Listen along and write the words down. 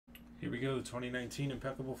Here we go, 2019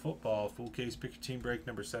 Impeccable Football, full case pick your team break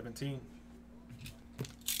number 17.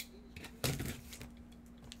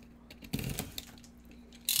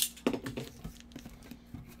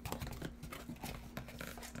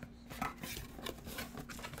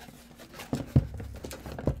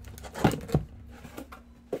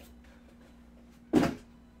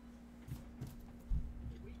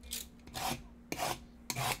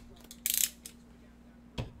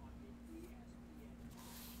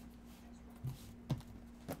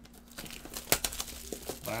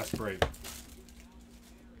 Last break.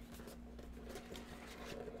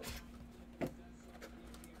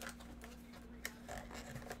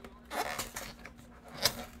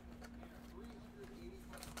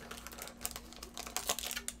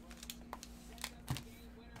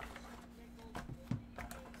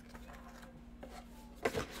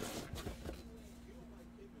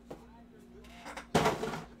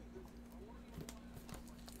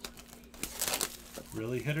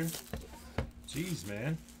 Really, hitter? Jeez,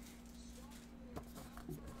 man.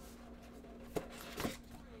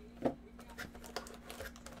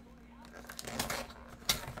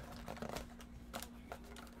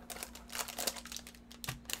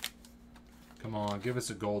 Come on, give us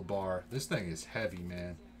a gold bar. This thing is heavy,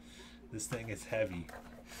 man. This thing is heavy.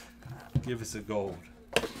 Give us a gold.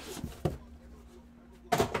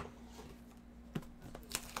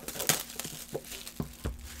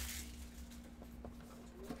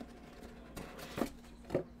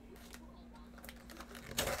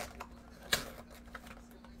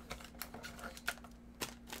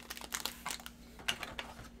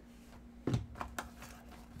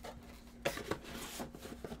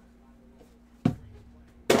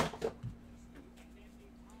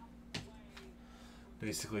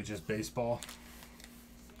 Basically just baseball.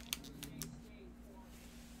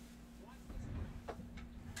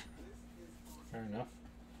 Fair enough.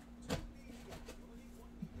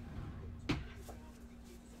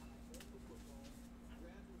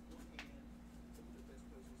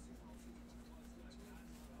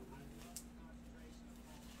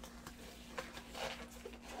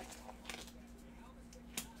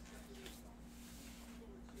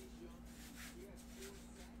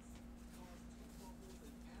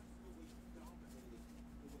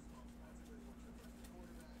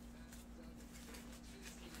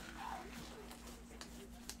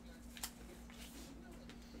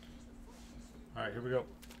 All right, here we go.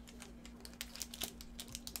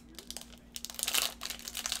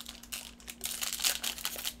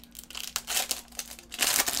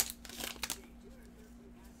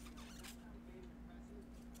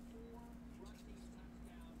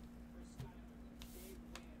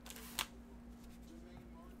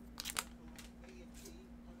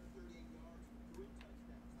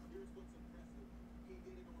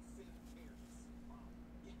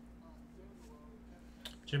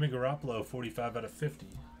 Jimmy Garoppolo, 45 out of 50.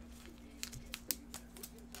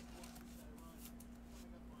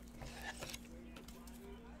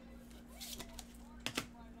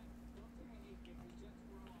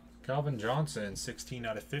 Calvin Johnson, 16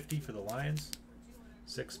 out of 50 for the Lions.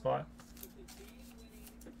 6th spot.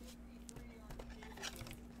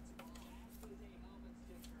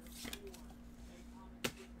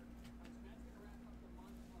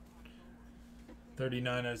 $39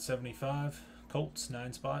 out of 75. Colts,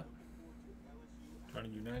 9 spot.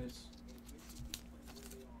 Running United.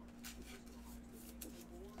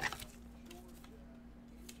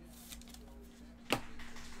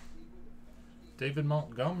 David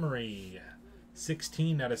Montgomery,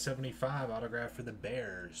 16 out of 75. Autograph for the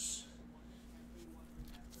Bears.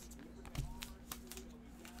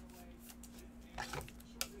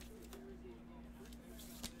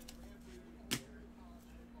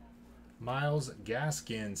 Myles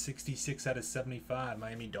Gaskin, 66 out of 75,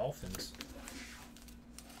 Miami Dolphins.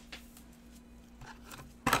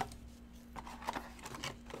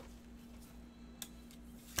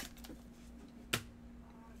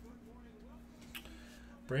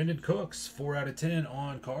 Brandon Cooks, 4 out of 10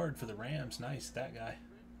 on card for the Rams. Nice, that guy.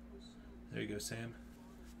 There you go, Sam.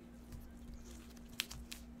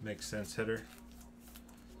 Makes sense, hitter.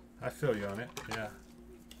 I feel you on it, yeah.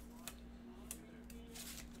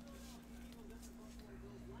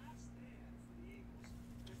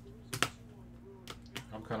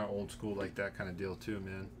 I'm kind of old school like that kind of deal too,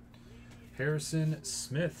 man. Harrison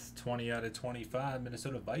Smith, 20 out of 25.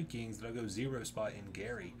 Minnesota Vikings. That'll go 0 spot in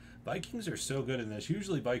Gary. Vikings are so good in this.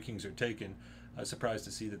 Usually Vikings are taken. I was surprised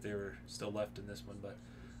to see that they were still left in this one,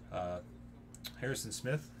 but Harrison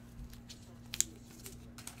Smith.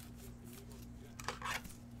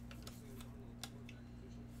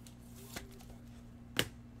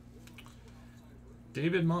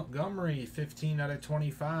 David Montgomery, 15 out of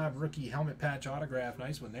 25. Rookie helmet patch autograph.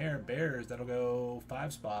 Nice one there. Bears, that'll go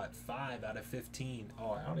 5 spot. 5 out of 15.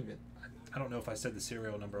 Oh, I don't know if I said the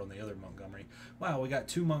serial number on the other Montgomery. Wow, we got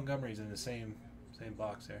 2 Montgomerys in the same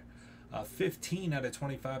box there. 15 out of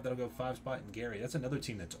 25. That'll go 5 spot in Gary. That's another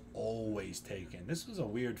team that's always taken. This was a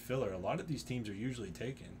weird filler. A lot of these teams are usually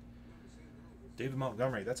taken. David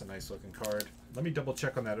Montgomery, that's a nice looking card. Let me double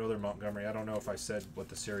check on that other Montgomery. I don't know if I said what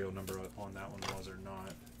the serial number on that one was or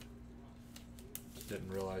not. Didn't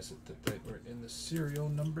realize that they were in the serial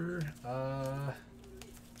number.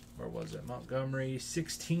 Where was it? Montgomery,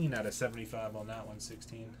 16 out of 75 on that one,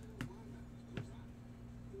 16.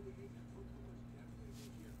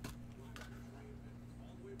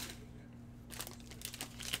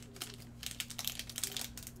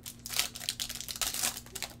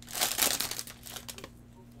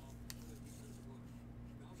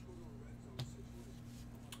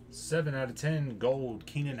 Seven out of 10 gold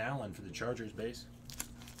Keenan Allen for the Chargers base.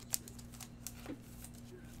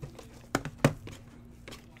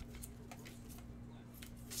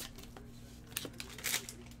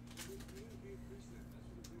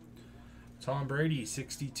 Tom Brady,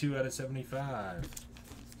 62 out of 75.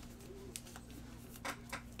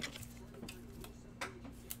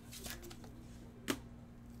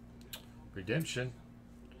 Redemption.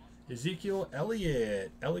 Ezekiel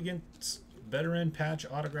Elliott, elegant veteran patch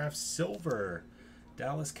autograph silver.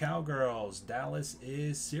 Dallas Cowgirls. Dallas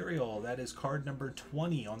is serial. That is card number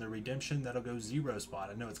 20 on the redemption. That'll go 0 spot.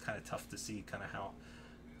 I know it's kind of tough to see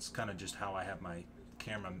it's kind of just how I have my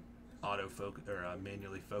camera autofocus or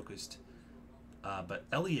manually focused. But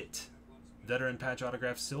Elliott, veteran patch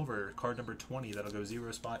autograph silver, card number 20. That'll go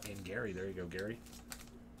 0 spot in Gary. There you go, Gary.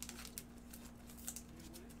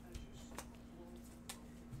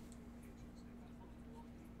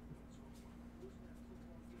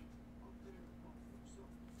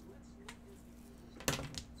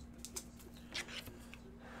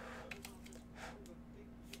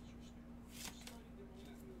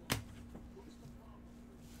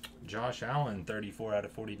 Josh Allen, 34 out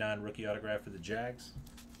of 49, rookie autograph for the Jags.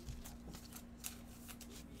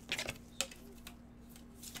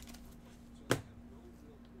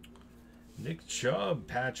 Nick Chubb,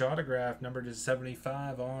 patch autograph, number to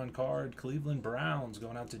 75 on card. Cleveland Browns,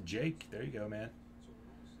 going out to Jake. There you go, man.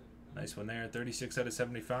 Nice one there. 36 out of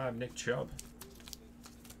 75, Nick Chubb.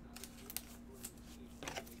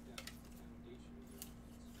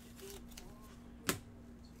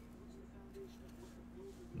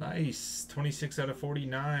 Nice. 26 out of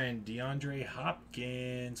 49. DeAndre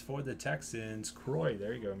Hopkins for the Texans. Croy.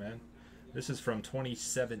 There you go, man. This is from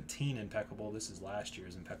 2017 Impeccable. This is last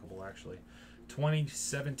year's Impeccable, actually.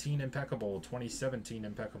 2017 Impeccable. 2017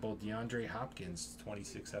 Impeccable. DeAndre Hopkins.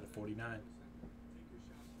 26 out of 49.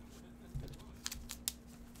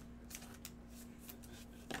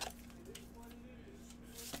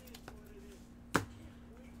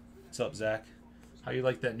 What's up, Zach? How you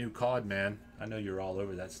like that new COD, man? I know you're all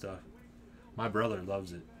over that stuff. My brother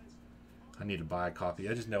loves it. I need to buy a copy.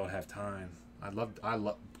 I just don't have time. I love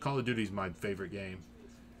Call of Duty's my favorite game.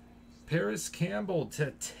 Paris Campbell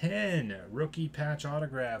to 10. Rookie patch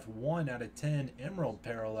autograph. 1 out of 10. Emerald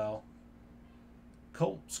parallel.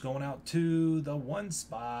 Colts going out to the 1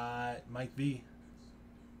 spot. Mike V.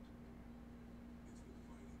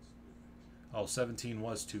 Oh, 17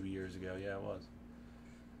 was 2 years ago. Yeah, it was.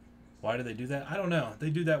 Why do they do that? I don't know. They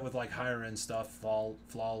do that with like higher end stuff,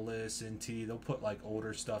 flawless, NT. They'll put like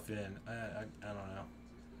older stuff in. I don't know.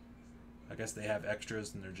 I guess they have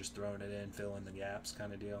extras and they're just throwing it in, filling the gaps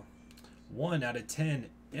kind of deal. 1 out of 10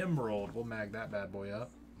 Emerald. We'll mag that bad boy up.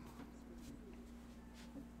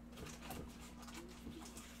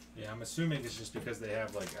 Yeah, I'm assuming it's just because they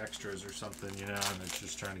have like extras or something, you know, and it's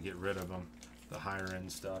just trying to get rid of them, the higher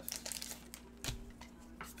end stuff.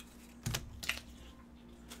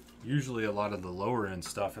 Usually a lot of the lower end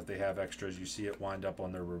stuff, if they have extras, you see it wind up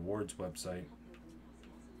on their rewards website.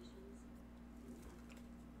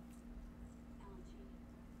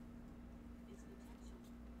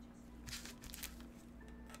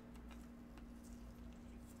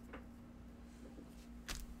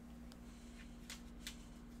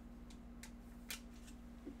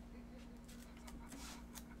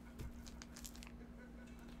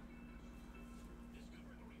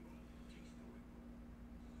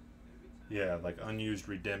 Yeah, like unused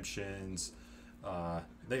redemptions.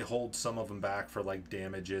 They hold some of them back for like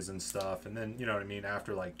damages and stuff, and then, you know what I mean,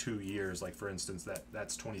 after like 2 years, like for instance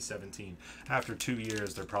that's 2017. After 2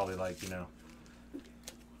 years, they're probably like, you know,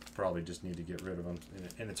 probably just need to get rid of them.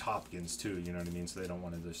 And it's Hopkins too, you know what I mean, so they don't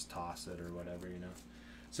want to just toss it or whatever, you know.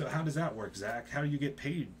 So how does that work, Zach? How do you get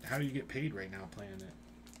paid? How do you get paid right now playing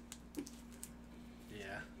it?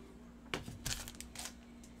 Yeah.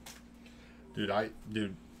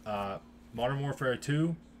 Dude, Modern Warfare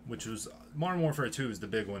 2, which was Modern Warfare 2 is the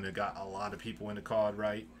big one that got a lot of people into COD,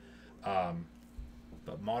 right?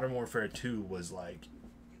 But Modern Warfare 2 was like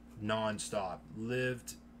non-stop.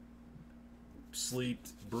 Lived,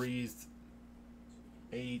 slept, breathed,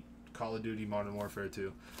 ate Call of Duty Modern Warfare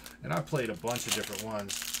 2. And I played a bunch of different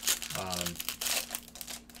ones.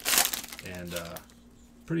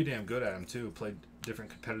 Pretty damn good at them too. Played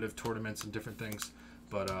different competitive tournaments and different things.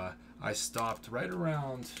 But I stopped right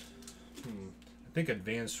around, I think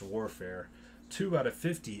Advanced Warfare. 2 out of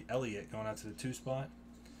 50, Elliot going out to the 2 spot.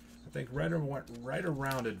 I think right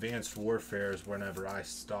around Advanced Warfare is whenever I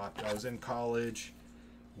stopped. I was in college,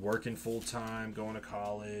 working full time, going to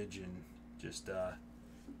college, and just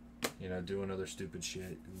doing other stupid shit.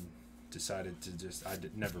 And decided to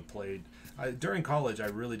never played. During college, I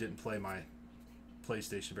really didn't play my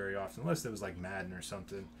PlayStation very often, unless it was like Madden or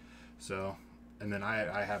something. So, and then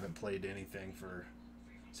I haven't played anything for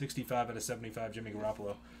 65 out of 75. Jimmy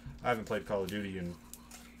Garoppolo. I haven't played Call of Duty in,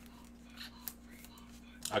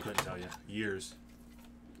 I couldn't tell you, years.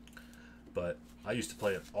 But I used to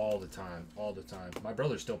play it all the time. My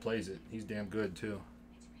brother still plays it. He's damn good too.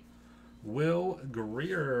 Will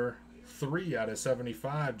Greer, 3 out of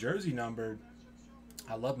 75, jersey numbered.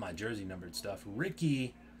 I love my jersey numbered stuff.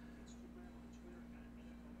 Ricky,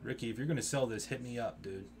 if you're gonna sell this, hit me up,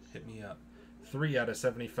 dude. Hit me up. 3 out of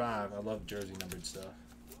 75. I love jersey numbered stuff.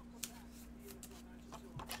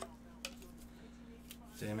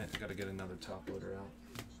 Damn it, I gotta get another top loader out.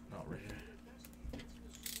 Not right here.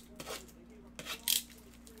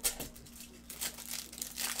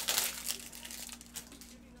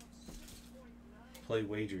 Play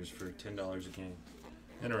wagers for $10 a game.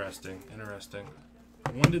 Interesting.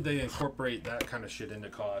 When did they incorporate that kind of shit into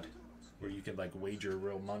COD? Where you could like wager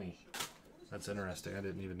real money? That's interesting. I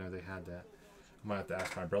didn't even know they had that. I might have to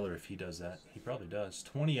ask my brother if he does that. He probably does.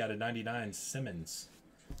 20 out of 99, Simmons.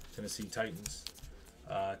 Tennessee Titans.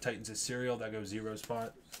 Titans is cereal. That goes 0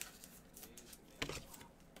 spot.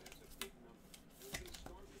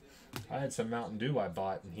 I had some Mountain Dew I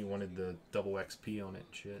bought, and he wanted the double XP on it.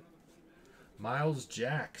 Shit. Miles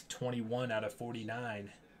Jack, 21 out of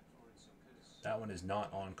 49. That one is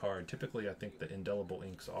not on card. Typically, I think the indelible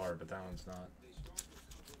inks are, but that one's not.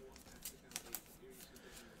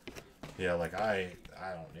 Yeah, like I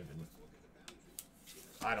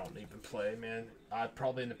don't even play, man. I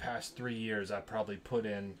probably in the past 3 years, I probably put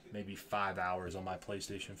in maybe 5 hours on my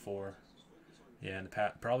PlayStation 4. Yeah, in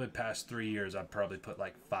the probably past 3 years, I've probably put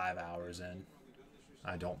like 5 hours in.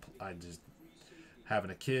 I just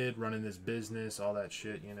having a kid, running this business, all that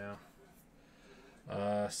shit,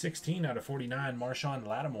 16 out of 49, Marshawn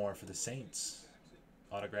Lattimore for the Saints.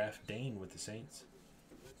 Autograph Dane with the Saints.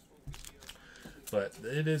 But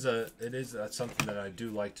it is something that I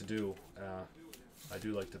do like to do. I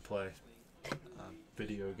do like to play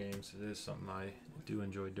video games. It is something I do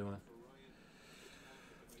enjoy doing.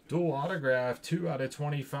 Dual autograph, 2 out of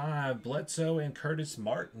 25, Bledsoe and Curtis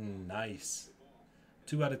Martin. Nice.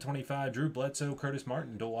 2 out of 25, Drew Bledsoe, Curtis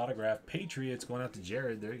Martin, dual autograph. Patriots going out to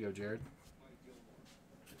Jared. There you go, Jared.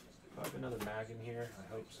 Probably another mag in here.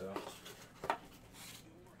 I hope so.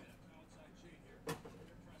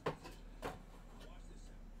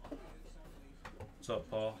 What's up,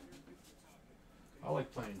 Paul? I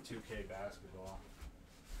like playing 2K basketball.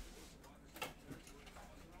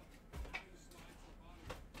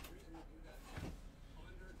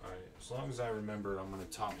 Alright, as long as I remember, I'm going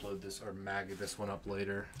to top load this or mag this one up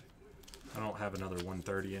later. I don't have another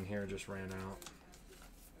 130 in here, just ran out.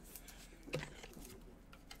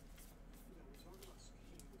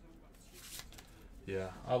 Yeah,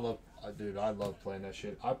 I love playing that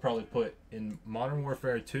shit. I probably put in Modern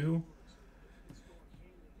Warfare 2.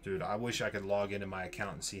 Dude, I wish I could log into my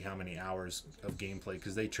account and see how many hours of gameplay,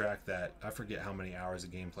 because they track that. I forget how many hours of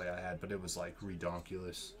gameplay I had, but it was like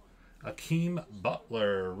redonkulous. Akeem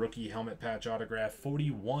Butler, rookie helmet patch autograph,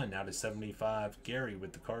 41 out of 75. Gary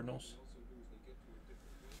with the Cardinals.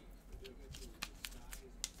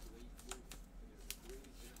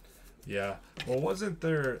 Yeah, well, wasn't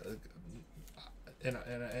there?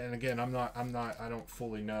 And again, I don't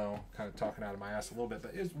fully know. Kind of talking out of my ass a little bit,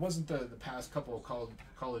 but wasn't the past couple of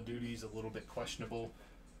Call of Duties a little bit questionable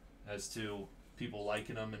as to people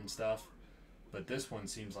liking them and stuff? But this one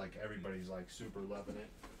seems like everybody's like super loving it.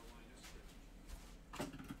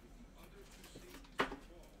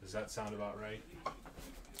 Does that sound about right?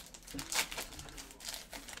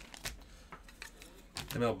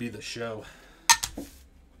 MLB The Show.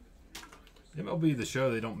 MLB The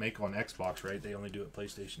Show they don't make on Xbox, right? They only do it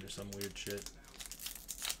PlayStation or some weird shit.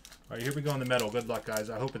 All right, here we go on the metal. Good luck, guys.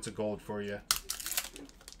 I hope it's a gold for you.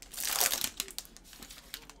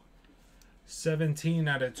 17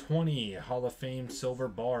 out of 20. Hall of Fame silver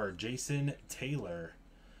bar. Jason Taylor.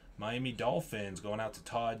 Miami Dolphins going out to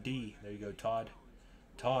Todd D. There you go, Todd.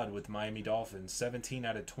 Todd with Miami Dolphins. 17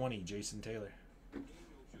 out of 20. Jason Taylor.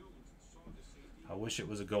 I wish it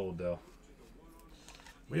was a gold, though.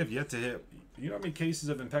 We have yet to hit... You know how many cases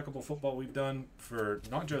of Impeccable Football we've done for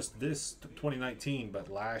not just this 2019,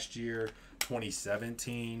 but last year,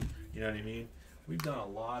 2017. You know what I mean? We've done a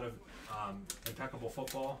lot of Impeccable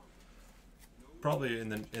Football. Probably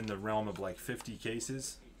in the realm of like 50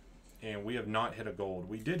 cases, and we have not hit a gold.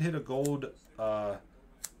 We did hit a gold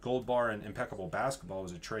bar in Impeccable Basketball. It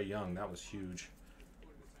was a Trae Young. That was huge.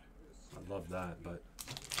 I love that, but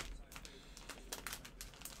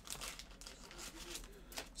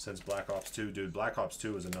since Black Ops 2, dude, Black Ops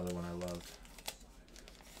 2 is another one I loved.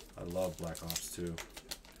 I love Black Ops 2.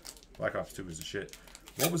 Black Ops 2 is the shit.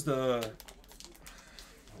 What was the...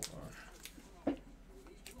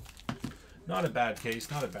 Not a bad case,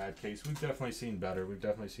 not a bad case. We've definitely seen better. We've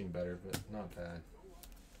definitely seen better, but not bad.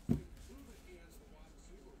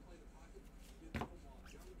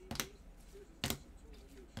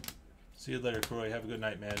 See you later, Croy. Have a good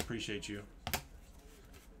night, man. Appreciate you.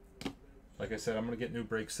 Like I said, I'm going to get new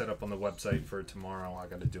breaks set up on the website for tomorrow. I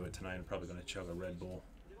got to do it tonight. I'm probably going to chug a Red Bull.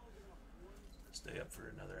 Stay up for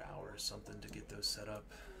another hour or something to get those set up.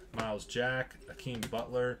 Miles Jack, Akeem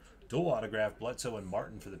Butler, dual autograph, Bledsoe and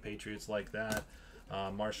Martin for the Patriots, like that.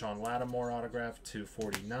 Marshawn Lattimore autograph to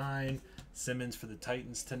 49. Simmons for the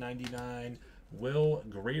Titans to 99. Will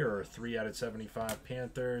Greer, 3 out of 75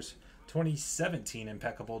 Panthers. 2017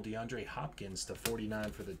 Impeccable DeAndre Hopkins to 49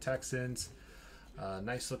 for the Texans.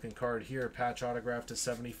 Nice looking card here. Patch autograph to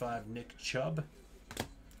 75 Nick Chubb.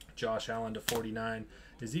 Josh Allen to 49.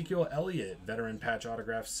 Ezekiel Elliott, veteran patch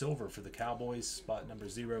autograph, silver for the Cowboys. Spot number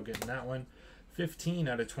 0 getting that one. 15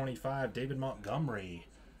 out of 25, David Montgomery.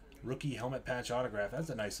 Rookie helmet patch autograph.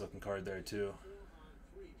 That's a nice looking card there, too.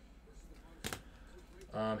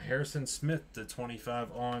 Harrison Smith to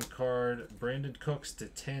 25 on card. Brandon Cooks to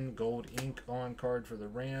 10 gold ink on card for the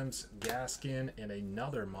Rams. Gaskin and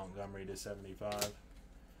another Montgomery to 75.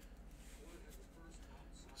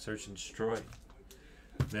 Search and Destroy.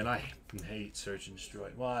 Man, I hate Search and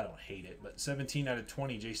Destroy. Well, I don't hate it, but 17 out of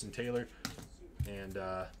 20, Jason Taylor. And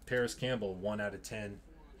Paris Campbell, 1 out of 10,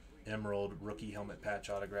 Emerald rookie helmet patch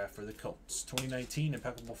autograph for the Colts. 2019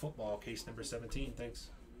 Impeccable Football, case number 17. Thanks.